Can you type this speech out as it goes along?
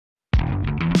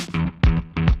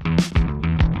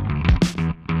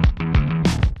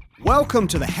Welcome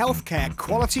to the Healthcare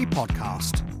Quality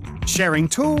Podcast, sharing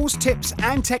tools, tips,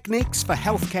 and techniques for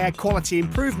healthcare quality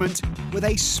improvement with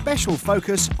a special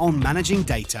focus on managing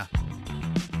data.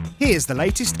 Here's the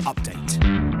latest update.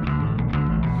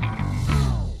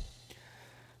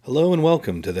 Hello and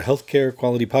welcome to the Healthcare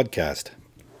Quality Podcast.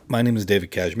 My name is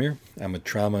David Kashmir. I'm a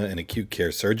trauma and acute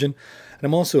care surgeon, and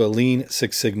I'm also a Lean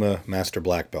Six Sigma Master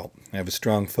Black Belt. I have a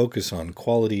strong focus on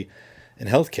quality in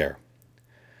healthcare.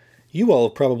 You all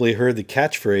have probably heard the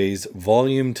catchphrase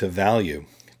volume to value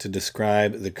to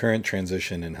describe the current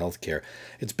transition in healthcare.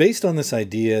 It's based on this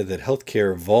idea that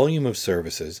healthcare volume of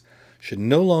services should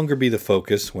no longer be the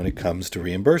focus when it comes to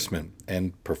reimbursement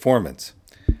and performance.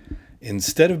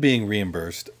 Instead of being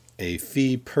reimbursed a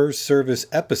fee per service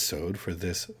episode for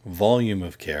this volume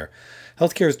of care,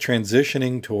 healthcare is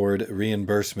transitioning toward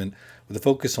reimbursement with a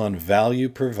focus on value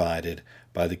provided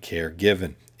by the care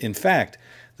given. In fact,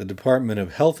 the Department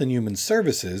of Health and Human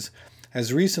Services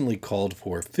has recently called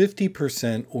for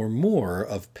 50% or more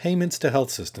of payments to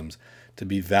health systems to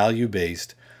be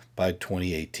value-based by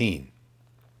 2018.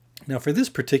 Now, for this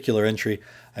particular entry,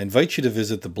 I invite you to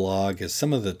visit the blog as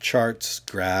some of the charts,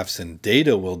 graphs, and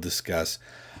data we'll discuss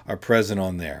are present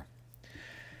on there.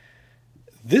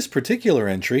 This particular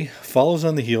entry follows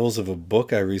on the heels of a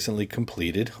book I recently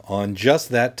completed on just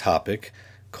that topic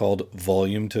called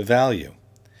Volume to Value.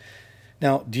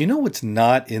 Now, do you know what's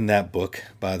not in that book,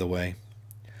 by the way?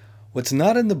 What's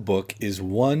not in the book is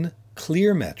one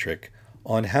clear metric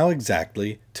on how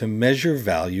exactly to measure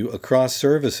value across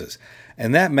services.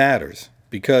 And that matters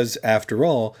because, after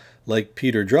all, like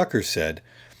Peter Drucker said,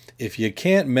 if you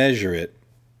can't measure it,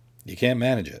 you can't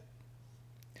manage it.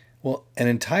 Well, an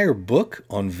entire book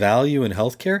on value in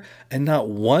healthcare and not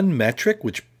one metric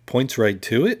which points right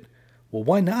to it? Well,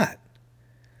 why not?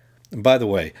 And by the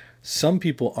way, some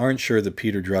people aren't sure that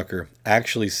Peter Drucker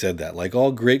actually said that. Like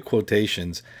all great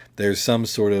quotations, there's some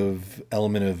sort of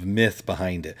element of myth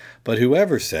behind it. But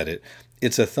whoever said it,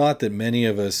 it's a thought that many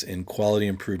of us in quality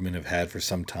improvement have had for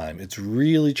some time. It's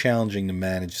really challenging to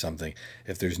manage something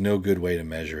if there's no good way to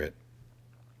measure it.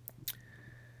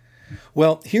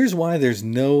 Well, here's why there's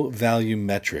no value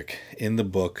metric in the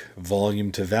book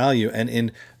Volume to Value and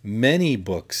in many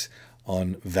books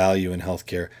on value in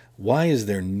healthcare. Why is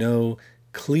there no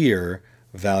clear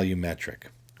value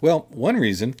metric? Well, one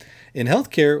reason, in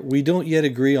healthcare, we don't yet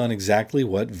agree on exactly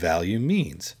what value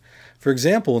means. For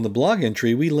example, in the blog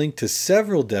entry, we link to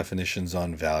several definitions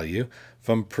on value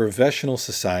from professional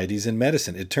societies in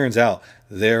medicine. It turns out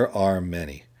there are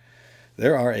many.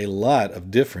 There are a lot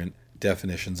of different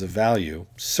definitions of value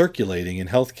circulating in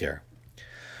healthcare.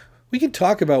 We can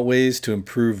talk about ways to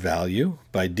improve value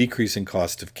by decreasing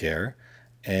cost of care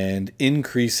and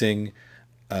increasing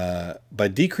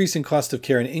cost of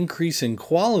care and increasing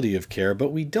quality of care,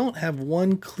 but we don't have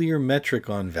one clear metric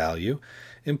on value,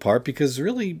 in part because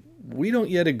really we don't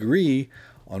yet agree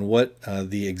on what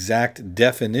the exact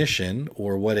definition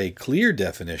or what a clear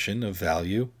definition of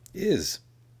value is.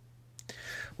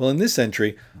 Well, in this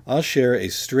entry, I'll share a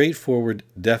straightforward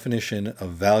definition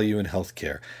of value in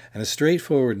healthcare and a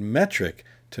straightforward metric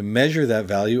to measure that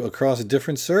value across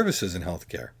different services in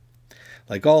healthcare.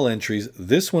 Like all entries,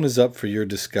 this one is up for your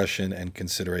discussion and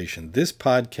consideration. This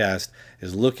podcast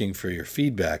is looking for your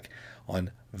feedback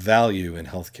on value in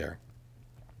healthcare.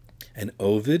 An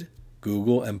Ovid,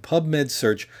 Google, and PubMed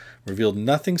search revealed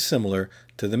nothing similar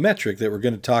to the metric that we're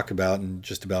going to talk about in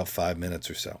just about 5 minutes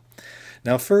or so.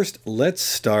 Now, first, let's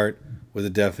start with a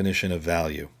definition of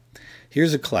value.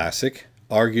 Here's a classic,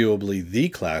 arguably the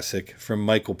classic, from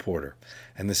Michael Porter.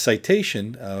 And the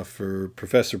citation for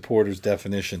Professor Porter's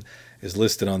definition is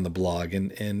listed on the blog.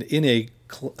 And in a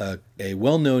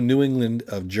well-known New England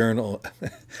Journal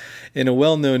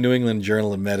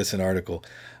of Medicine article,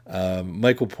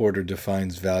 Michael Porter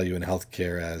defines value in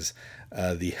healthcare as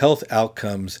the health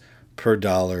outcomes per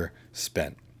dollar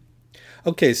spent.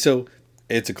 Okay, so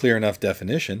it's a clear enough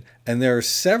definition, and there are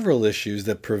several issues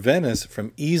that prevent us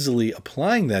from easily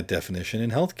applying that definition in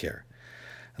healthcare.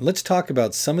 And let's talk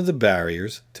about some of the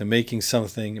barriers to making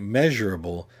something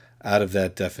measurable out of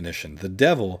that definition. The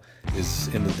devil is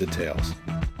in the details.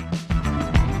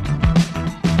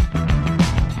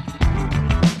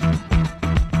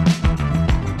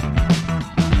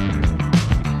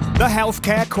 The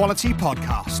Healthcare Quality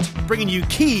Podcast, bringing you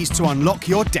keys to unlock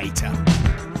your data.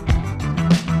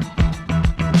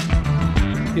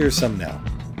 Here's some now.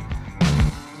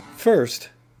 First,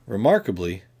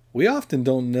 remarkably, we often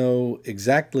don't know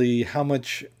exactly how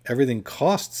much everything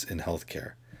costs in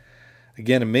healthcare.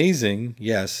 Again, amazing,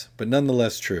 yes, but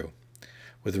nonetheless true.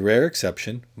 With rare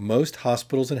exception, most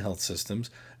hospitals and health systems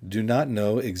do not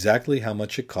know exactly how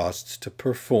much it costs to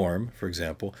perform, for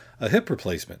example, a hip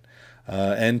replacement,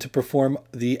 and to perform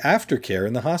the aftercare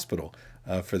in the hospital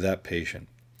for that patient.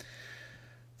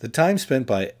 The time spent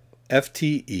by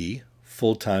FTE,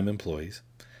 full-time employees,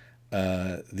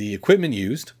 the equipment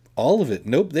used, all of it,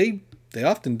 nope, they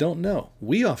often don't know.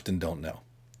 We often don't know.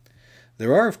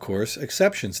 There are, of course,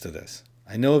 exceptions to this.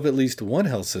 I know of at least one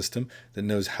health system that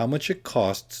knows how much it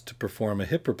costs to perform a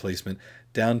hip replacement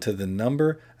down to the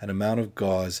number and amount of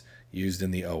gauze used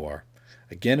in the OR.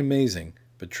 Again, amazing,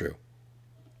 but true.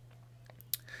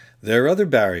 There are other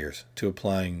barriers to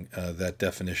applying that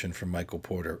definition from Michael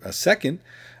Porter. Second,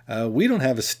 we don't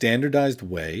have a standardized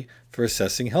way for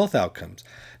assessing health outcomes.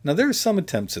 Now, there are some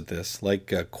attempts at this, like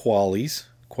QALYs,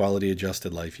 quality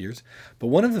adjusted life years, but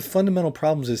one of the fundamental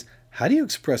problems is, how do you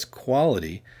express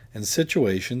quality in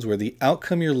situations where the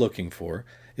outcome you're looking for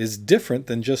is different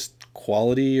than just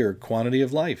quality or quantity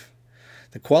of life?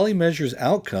 The QALY measures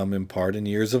outcome in part in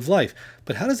years of life,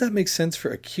 but how does that make sense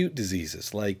for acute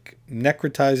diseases like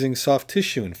necrotizing soft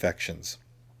tissue infections,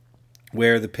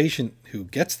 where the patient who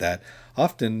gets that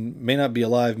often may not be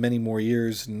alive many more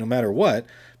years no matter what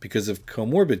because of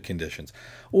comorbid conditions?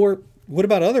 Or what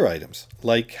about other items,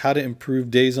 like how to improve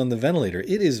days on the ventilator?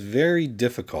 It is very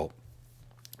difficult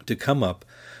to come up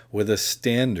with a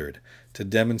standard to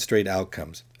demonstrate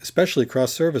outcomes, especially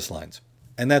across service lines,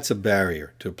 and that's a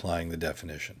barrier to applying the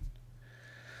definition.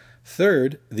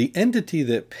 Third, the entity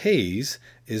that pays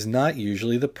is not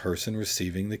usually the person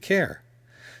receiving the care.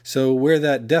 So where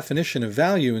that definition of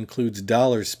value includes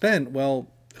dollars spent, well,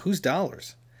 whose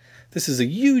dollars? This is a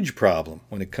huge problem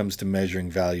when it comes to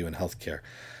measuring value in healthcare.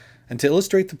 And to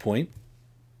illustrate the point,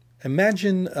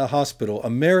 imagine a hospital,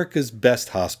 America's best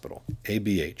hospital,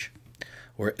 ABH,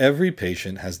 where every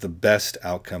patient has the best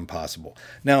outcome possible.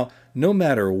 Now, no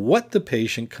matter what the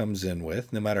patient comes in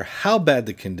with, no matter how bad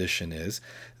the condition is,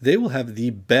 they will have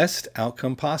the best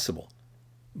outcome possible.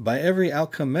 By every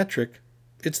outcome metric,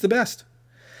 it's the best.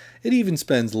 It even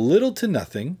spends little to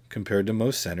nothing, compared to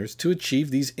most centers, to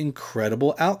achieve these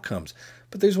incredible outcomes.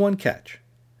 But there's one catch.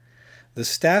 The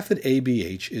staff at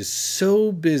ABH is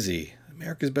so busy,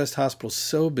 America's best hospital is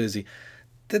so busy,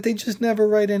 that they just never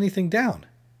write anything down.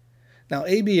 Now,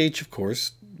 ABH, of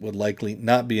course, would likely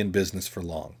not be in business for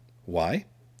long. Why?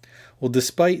 Well,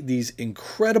 despite these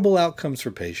incredible outcomes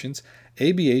for patients,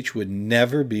 ABH would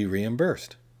never be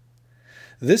reimbursed.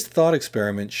 This thought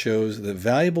experiment shows that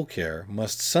valuable care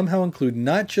must somehow include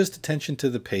not just attention to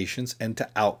the patients and to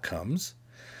outcomes,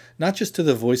 not just to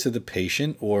the voice of the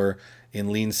patient, or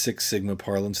in Lean Six Sigma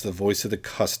parlance, the voice of the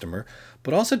customer,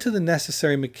 but also to the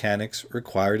necessary mechanics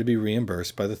required to be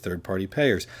reimbursed by the third-party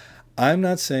payers. I'm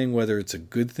not saying whether it's a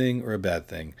good thing or a bad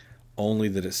thing, only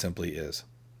that it simply is.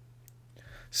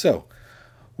 So,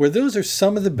 where those are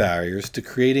some of the barriers to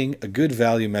creating a good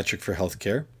value metric for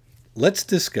healthcare, let's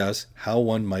discuss how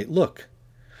one might look.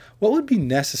 What would be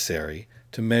necessary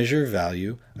to measure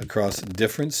value across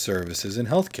different services in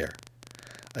healthcare?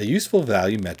 A useful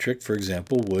value metric, for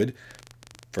example, would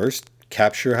first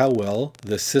capture how well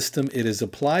the system it is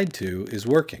applied to is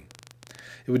working.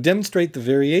 It would demonstrate the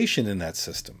variation in that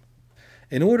system.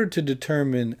 In order to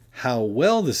determine how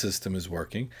well the system is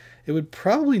working, it would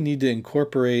probably need to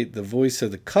incorporate the voice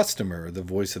of the customer or the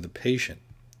voice of the patient.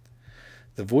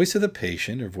 The voice of the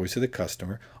patient or voice of the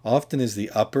customer often is the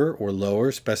upper or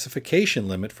lower specification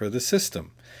limit for the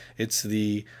system. It's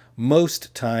the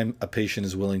most time a patient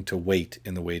is willing to wait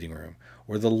in the waiting room,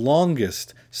 or the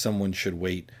longest someone should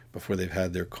wait before they've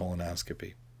had their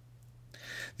colonoscopy.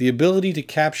 The ability to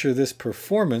capture this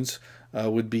performance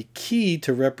would be key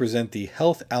to represent the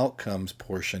health outcomes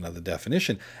portion of the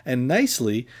definition, and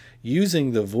nicely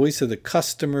using the voice of the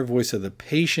customer, voice of the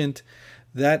patient,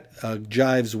 that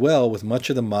jives well with much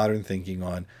of the modern thinking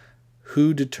on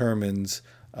who determines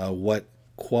what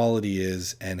quality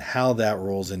is and how that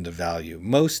rolls into value.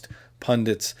 Most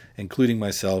pundits, including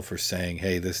myself, are saying,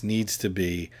 hey, this needs to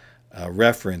be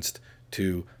referenced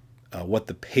to what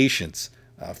the patients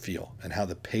feel and how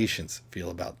the patients feel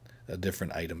about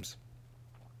different items.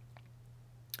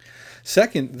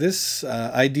 Second, this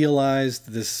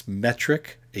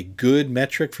metric, a good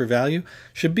metric for value,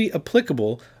 should be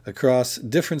applicable across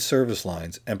different service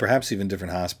lines and perhaps even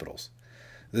different hospitals.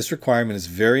 This requirement is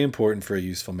very important for a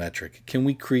useful metric. Can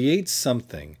we create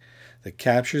something that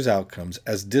captures outcomes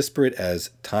as disparate as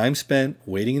time spent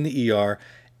waiting in the ER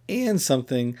and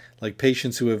something like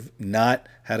patients who have not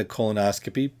had a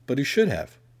colonoscopy but who should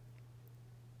have?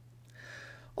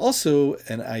 Also,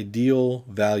 an ideal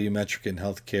value metric in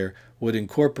healthcare would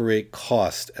incorporate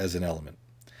cost as an element.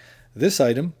 This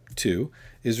item, too,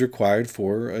 is required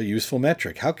for a useful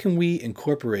metric. How can we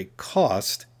incorporate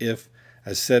cost if,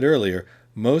 as said earlier,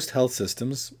 most health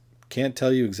systems can't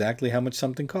tell you exactly how much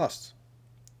something costs?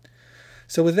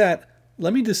 So with that,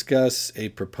 let me discuss a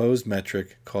proposed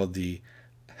metric called the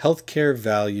Healthcare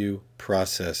Value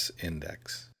Process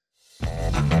Index.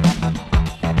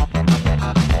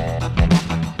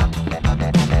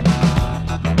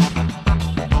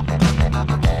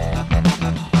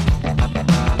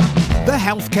 The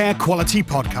Healthcare Quality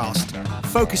Podcast,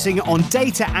 focusing on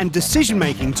data and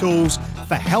decision-making tools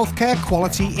for healthcare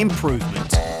quality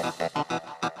improvement.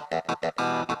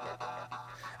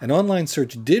 An online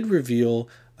search did reveal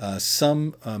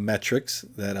some metrics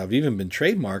that have even been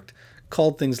trademarked,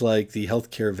 called things like the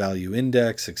Healthcare Value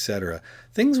Index, etc.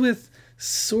 Things with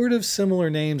sort of similar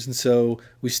names, and so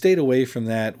we stayed away from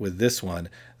that with this one.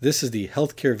 This is the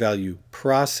Healthcare Value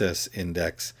Process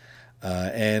Index,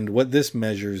 and what this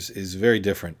measures is very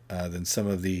different than some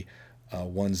of the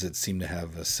ones that seem to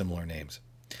have similar names.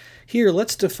 Here,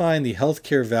 let's define the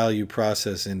Healthcare Value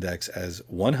Process Index as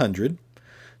 100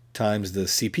 times the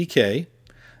CPK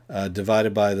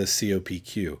divided by the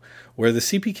COPQ, where the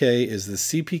CPK is the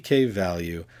CPK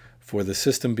value for the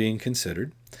system being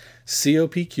considered.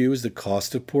 COPQ is the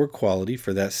cost of poor quality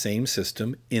for that same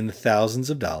system in thousands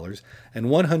of dollars, and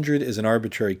 100 is an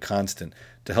arbitrary constant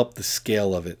to help the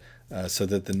scale of it so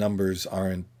that the numbers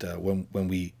aren't, when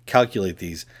we calculate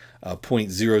these,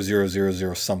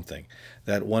 0.0000 something.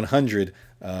 That 100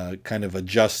 kind of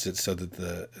adjusts it so that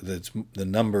the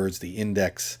numbers, the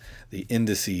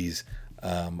indices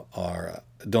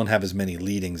don't have as many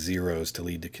leading zeros to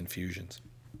lead to confusions.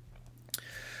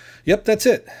 Yep, that's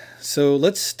it. So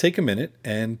let's take a minute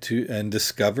and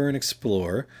discover and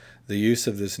explore the use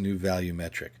of this new value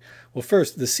metric. Well,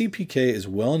 first, the CPK is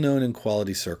well known in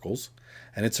quality circles,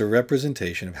 and it's a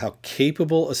representation of how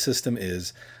capable a system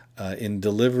is in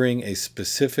delivering a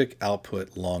specific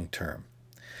output long term.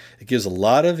 It gives a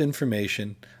lot of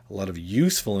information, a lot of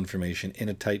useful information in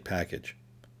a tight package.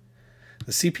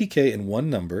 The CPK in one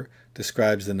number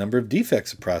describes the number of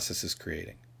defects a process is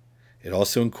creating. It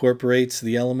also incorporates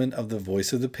the element of the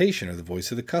voice of the patient or the voice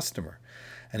of the customer,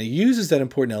 and it uses that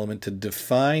important element to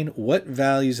define what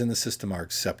values in the system are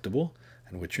acceptable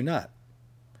and which are not.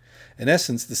 In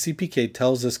essence, the CPK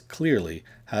tells us clearly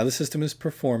how the system is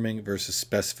performing versus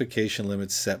specification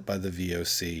limits set by the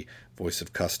VOC, voice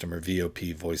of customer,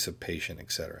 VOP, voice of patient,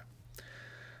 etc.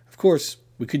 Of course,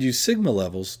 we could use sigma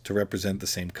levels to represent the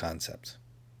same concepts.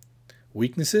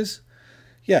 Weaknesses?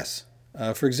 Yes.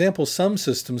 For example, some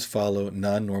systems follow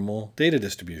non-normal data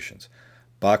distributions.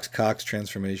 Box-Cox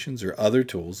transformations or other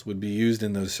tools would be used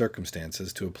in those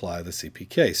circumstances to apply the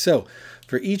CPK. So,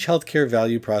 for each healthcare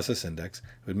value process index,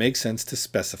 it would make sense to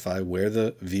specify where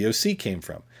the VOC came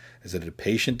from. Is it a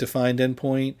patient-defined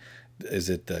endpoint?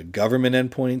 Is it the government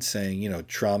endpoint saying,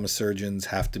 trauma surgeons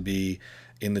have to be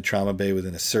in the trauma bay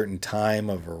within a certain time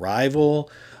of arrival?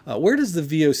 Where does the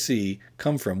VOC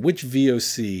come from? Which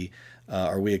VOC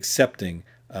are we accepting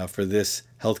for this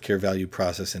healthcare value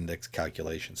process index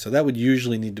calculation? So that would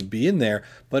usually need to be in there,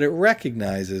 but it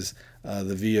recognizes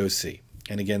the VOC.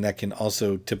 And again, that can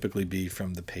also typically be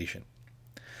from the patient.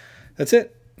 That's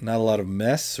it. Not a lot of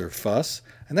mess or fuss.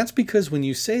 And that's because when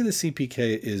you say the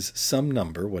CPK is some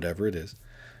number, whatever it is,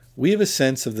 we have a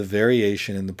sense of the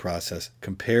variation in the process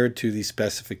compared to the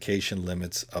specification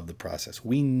limits of the process.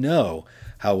 We know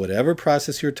how whatever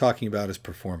process you're talking about is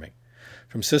performing.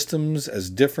 From systems as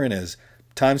different as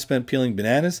time spent peeling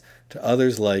bananas to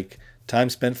others like time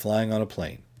spent flying on a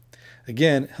plane.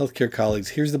 Again, healthcare colleagues,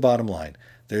 here's the bottom line.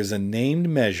 There's a named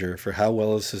measure for how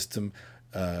well a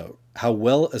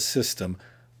system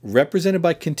represented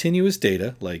by continuous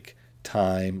data like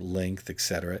time, length,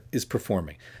 etc., is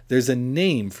performing. There's a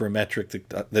name for a metric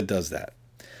that does that.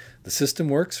 The system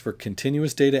works for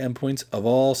continuous data endpoints of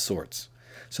all sorts.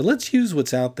 So let's use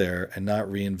what's out there and not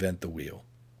reinvent the wheel.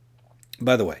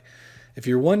 By the way, if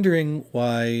you're wondering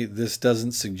why this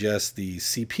doesn't suggest the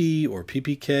CP or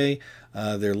PPK,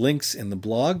 there are links in the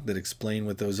blog that explain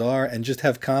what those are, and just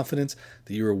have confidence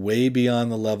that you are way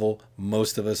beyond the level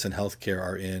most of us in healthcare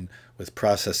are in with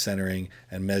process centering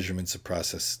and measurements of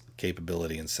process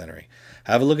capability and centering.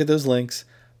 Have a look at those links,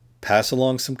 pass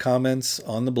along some comments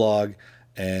on the blog,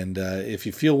 and if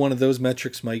you feel one of those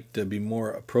metrics might be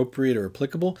more appropriate or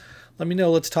applicable, let me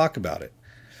know. Let's talk about it.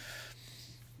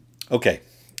 Okay.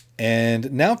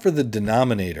 And now for the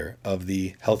denominator of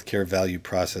the Healthcare Value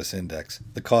Process Index,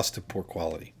 the cost of poor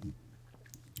quality.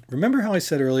 Remember how I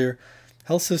said earlier,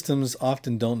 health systems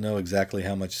often don't know exactly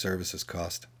how much services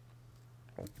cost?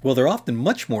 Well, they're often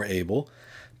much more able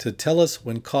to tell us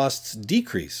when costs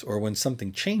decrease or when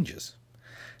something changes.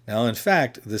 Now, in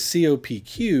fact, the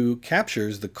COPQ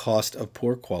captures the cost of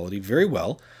poor quality very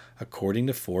well according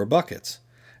to 4 buckets.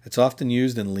 It's often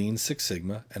used in Lean Six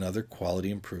Sigma and other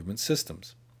quality improvement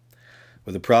systems.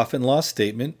 With a profit and loss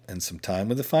statement and some time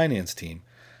with the finance team,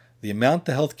 the amount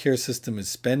the healthcare system is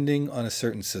spending on a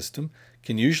certain system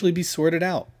can usually be sorted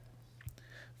out.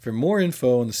 For more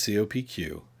info on the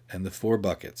COPQ and the 4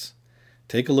 buckets,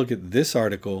 take a look at this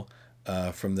article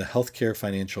from the Healthcare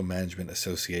Financial Management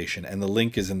Association, and the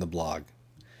link is in the blog.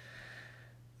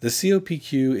 The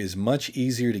COPQ is much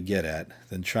easier to get at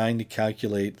than trying to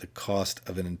calculate the cost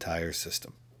of an entire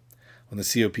system. When the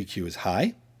COPQ is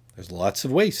high, there's lots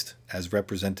of waste, as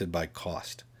represented by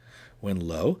cost. When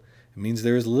low, it means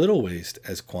there is little waste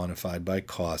as quantified by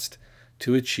cost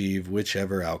to achieve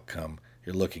whichever outcome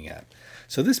you're looking at.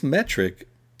 So this metric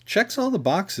checks all the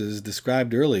boxes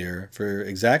described earlier for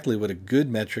exactly what a good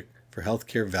metric for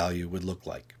healthcare value would look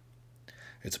like.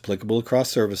 It's applicable across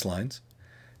service lines,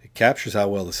 it captures how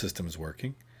well the system is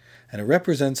working, and it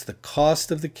represents the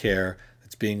cost of the care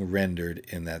that's being rendered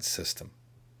in that system.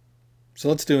 So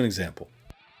let's do an example.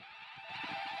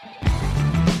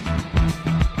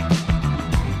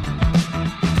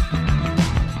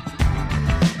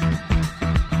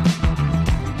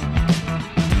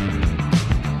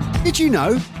 Did you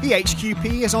know the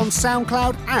HQP is on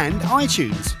SoundCloud and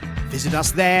iTunes? Visit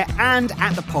us there and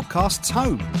at the podcast's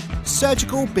home,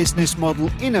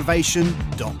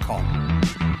 surgicalbusinessmodelinnovation.com.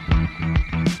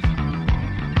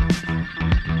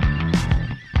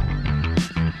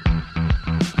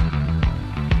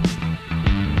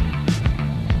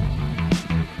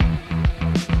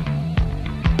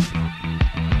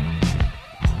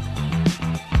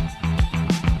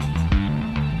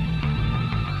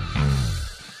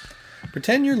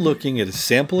 Pretend you're looking at a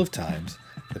sample of times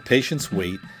the patients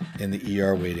wait in the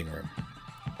ER waiting room.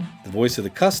 The voice of the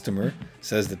customer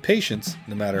says that patients,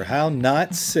 no matter how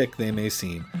not sick they may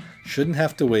seem, shouldn't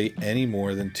have to wait any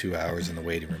more than 2 hours in the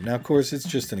waiting room. Now, of course, it's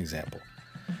just an example.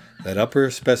 That upper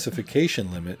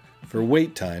specification limit for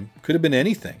wait time could have been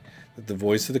anything that the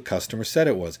voice of the customer said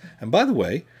it was. And by the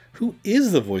way, who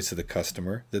is the voice of the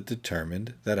customer that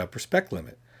determined that upper spec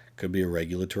limit? Could be a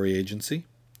regulatory agency,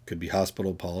 could be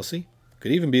hospital policy,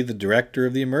 could even be the director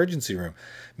of the emergency room.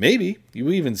 Maybe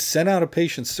you even sent out a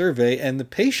patient survey and the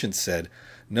patient said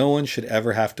no one should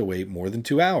ever have to wait more than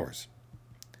 2 hours.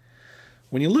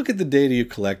 When you look at the data you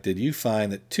collected, you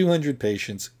find that 200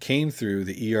 patients came through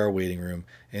the ER waiting room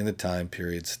in the time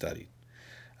period studied.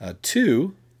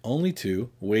 Only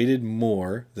two, waited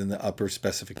more than the upper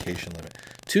specification limit.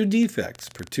 2 defects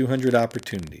per 200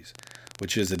 opportunities,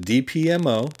 which is a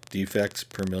DPMO, defects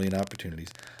per million opportunities,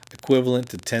 equivalent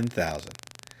to 10,000.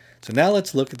 So now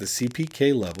let's look at the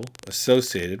CPK level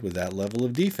associated with that level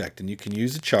of defect. And you can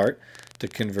use a chart to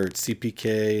convert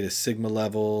CPK to sigma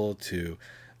level to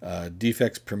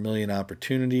defects per million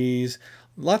opportunities.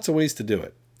 Lots of ways to do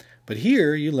it. But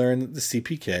here you learn that the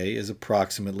CPK is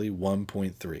approximately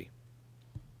 1.3.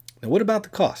 Now what about the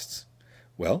costs?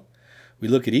 Well, we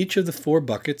look at each of the 4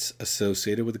 buckets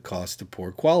associated with the cost of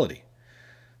poor quality.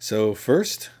 So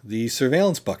first, the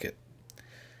surveillance bucket.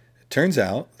 Turns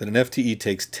out that an FTE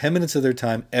takes 10 minutes of their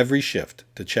time every shift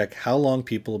to check how long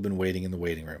people have been waiting in the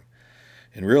waiting room.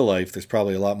 In real life, there's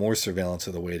probably a lot more surveillance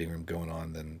of the waiting room going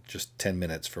on than just 10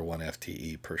 minutes for 1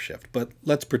 FTE per shift. But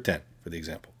let's pretend for the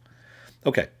example.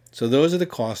 Okay, so those are the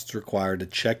costs required to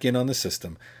check in on the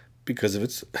system because of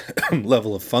its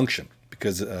level of function,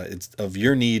 because it's of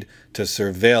your need to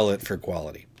surveil it for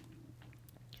quality.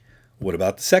 What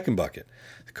about the second bucket,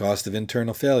 the cost of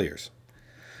internal failures?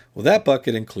 Well, that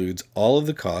bucket includes all of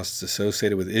the costs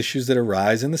associated with issues that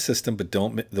arise in the system, but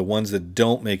the ones that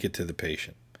don't make it to the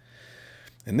patient.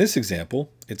 In this example,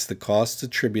 it's the costs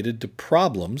attributed to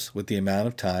problems with the amount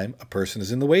of time a person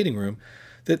is in the waiting room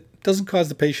that doesn't cause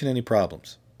the patient any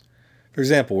problems. For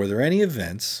example, were there any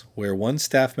events where one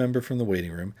staff member from the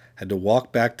waiting room had to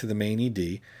walk back to the main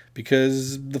ED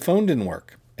because the phone didn't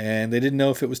work and they didn't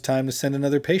know if it was time to send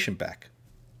another patient back?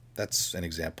 That's an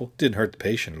example. Didn't hurt the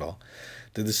patient at all.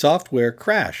 Did the software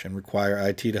crash and require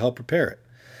IT to help repair it?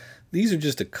 These are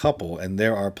just a couple, and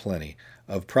there are plenty,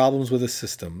 of problems with a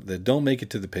system that don't make it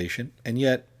to the patient and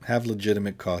yet have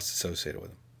legitimate costs associated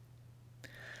with them.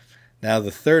 Now,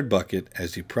 the third bucket,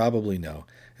 as you probably know,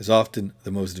 is often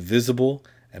the most visible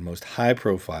and most high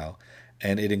profile,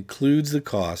 and it includes the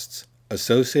costs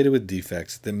associated with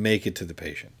defects that make it to the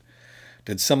patient.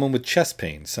 Did someone with chest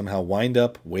pain somehow wind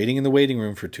up waiting in the waiting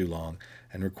room for too long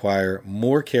and require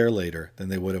more care later than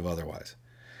they would have otherwise?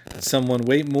 Did someone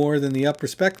wait more than the upper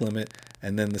spec limit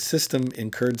and then the system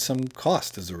incurred some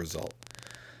cost as a result?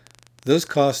 Those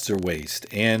costs are waste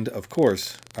and, of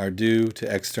course, are due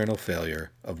to external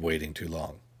failure of waiting too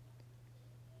long.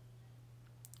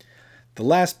 The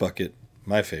last bucket,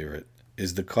 my favorite,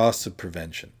 is the costs of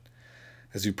prevention.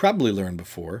 As you probably learned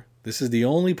before, this is the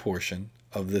only portion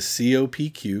of the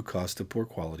COPQ, cost of poor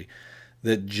quality,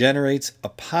 that generates a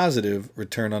positive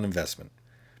return on investment,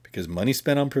 because money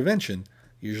spent on prevention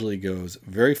usually goes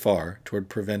very far toward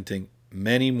preventing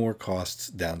many more costs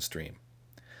downstream.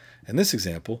 In this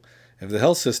example, if the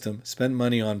health system spent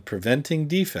money on preventing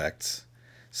defects,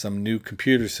 some new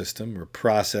computer system or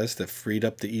process that freed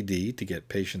up the ED to get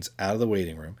patients out of the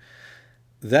waiting room,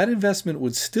 that investment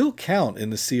would still count in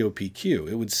the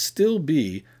COPQ. It would still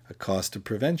be a cost of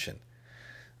prevention.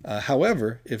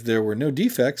 However, if there were no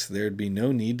defects, there'd be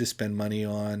no need to spend money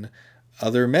on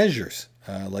other measures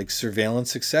like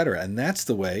surveillance, etc. And that's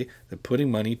the way that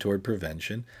putting money toward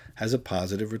prevention has a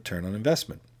positive return on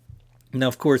investment. Now,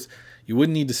 of course, you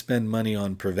wouldn't need to spend money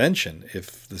on prevention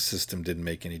if the system didn't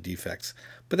make any defects.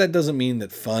 But that doesn't mean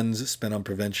that funds spent on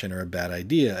prevention are a bad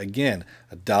idea. Again,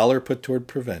 a dollar put toward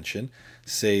prevention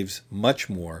saves much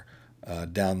more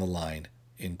down the line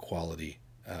in quality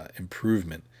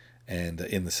improvement and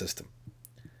in the system.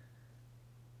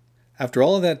 After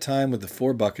all of that time with the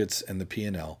 4 buckets and the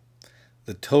P&L,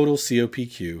 the total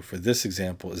COPQ for this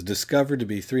example is discovered to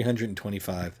be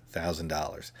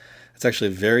 $325,000. It's actually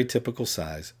a very typical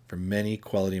size for many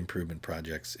quality improvement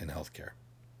projects in healthcare.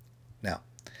 Now,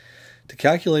 to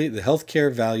calculate the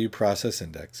Healthcare Value Process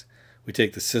Index, we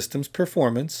take the system's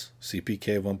performance,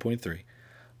 CPK of 1.3,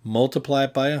 multiply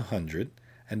it by 100,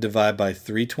 and divide by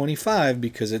 325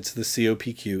 because it's the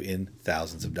COPQ in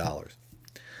thousands of dollars.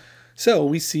 So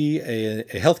we see a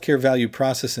Healthcare Value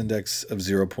Process Index of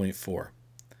 0.4.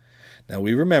 Now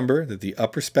we remember that the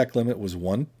upper spec limit was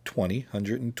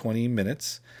 120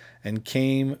 minutes, and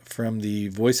came from the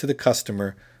voice of the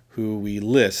customer who we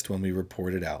list when we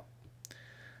report it out.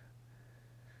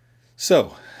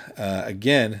 So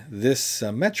again, this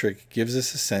metric gives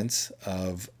us a sense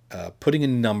of putting a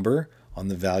number on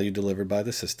the value delivered by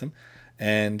the system,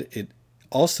 and it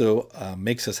also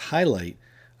makes us highlight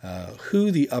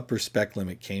who the upper spec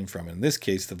limit came from. In this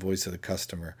case, the voice of the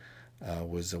customer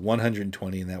was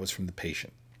 120, and that was from the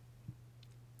patient.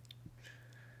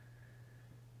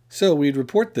 So we'd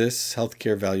report this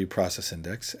Healthcare Value Process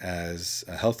Index as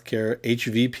a healthcare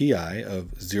HVPI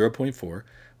of 0.4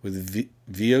 with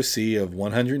VOC of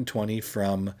 120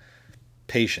 from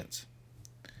patients.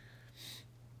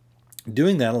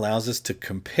 Doing that allows us to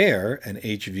compare an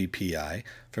HVPI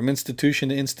from institution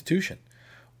to institution,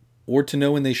 or to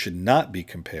know when they should not be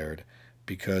compared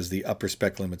because the upper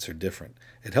spec limits are different.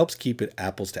 It helps keep it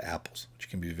apples to apples, which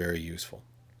can be very useful.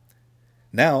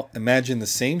 Now, imagine the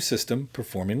same system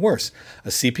performing worse, a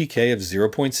CPK of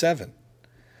 0.7.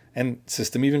 And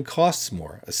system even costs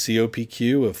more, a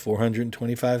COPQ of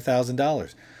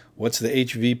 $425,000. What's the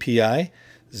HVPI?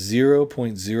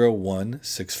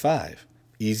 0.0165.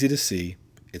 Easy to see,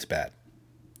 it's bad.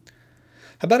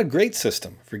 How about a great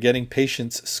system for getting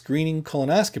patients screening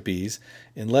colonoscopies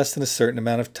in less than a certain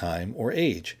amount of time or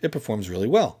age? It performs really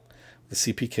well, with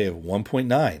a CPK of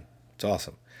 1.9. It's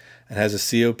awesome. And has a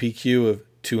COPQ of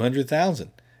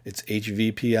 200,000. Its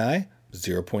HVPI,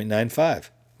 0.95.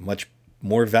 Much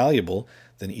more valuable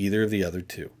than either of the other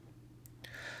two.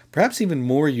 Perhaps even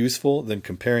more useful than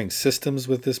comparing systems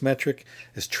with this metric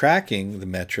is tracking the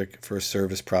metric for a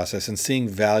service process and seeing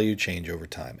value change over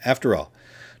time. After all,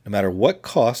 no matter what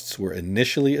costs were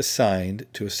initially assigned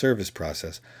to a service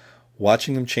process,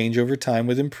 watching them change over time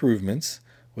with improvements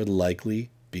would likely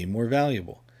be more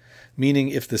valuable. Meaning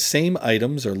if the same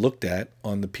items are looked at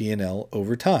on the P&L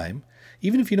over time,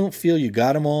 even if you don't feel you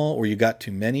got them all or you got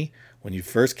too many when you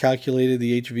first calculated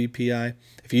the HVPI,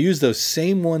 if you use those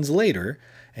same ones later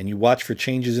and you watch for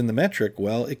changes in the metric,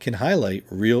 well, it can highlight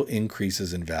real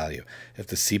increases in value. If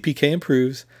the CPK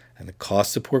improves and the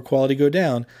costs of poor quality go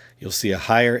down, you'll see a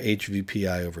higher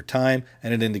HVPI over time,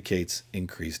 and it indicates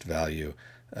increased value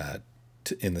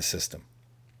in the system.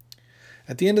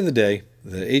 At the end of the day,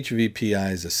 the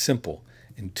HVPI is a simple,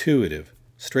 intuitive,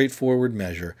 straightforward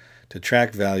measure to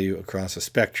track value across a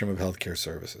spectrum of healthcare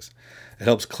services. It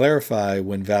helps clarify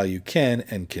when value can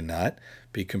and cannot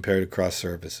be compared across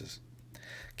services.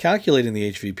 Calculating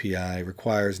the HVPI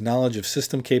requires knowledge of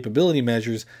system capability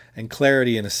measures and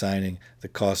clarity in assigning the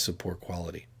costs of poor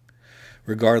quality.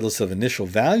 Regardless of initial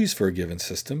values for a given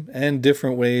system and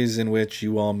different ways in which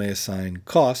you all may assign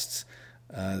costs,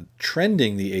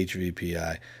 trending the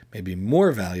HVPI may be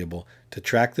more valuable to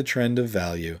track the trend of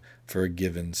value for a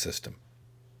given system.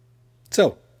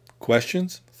 So,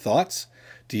 questions? Thoughts?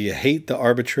 Do you hate the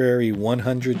arbitrary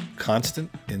 100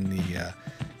 constant in the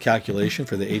calculation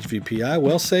for the HVPI,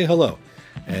 well, say hello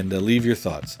and leave your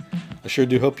thoughts. I sure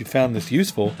do hope you found this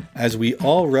useful as we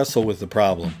all wrestle with the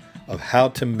problem of how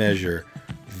to measure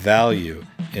value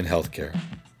in healthcare.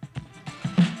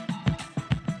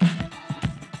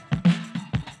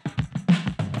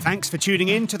 Thanks for tuning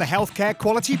in to the Healthcare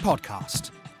Quality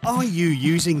Podcast. Are you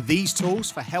using these tools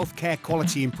for healthcare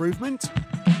quality improvement?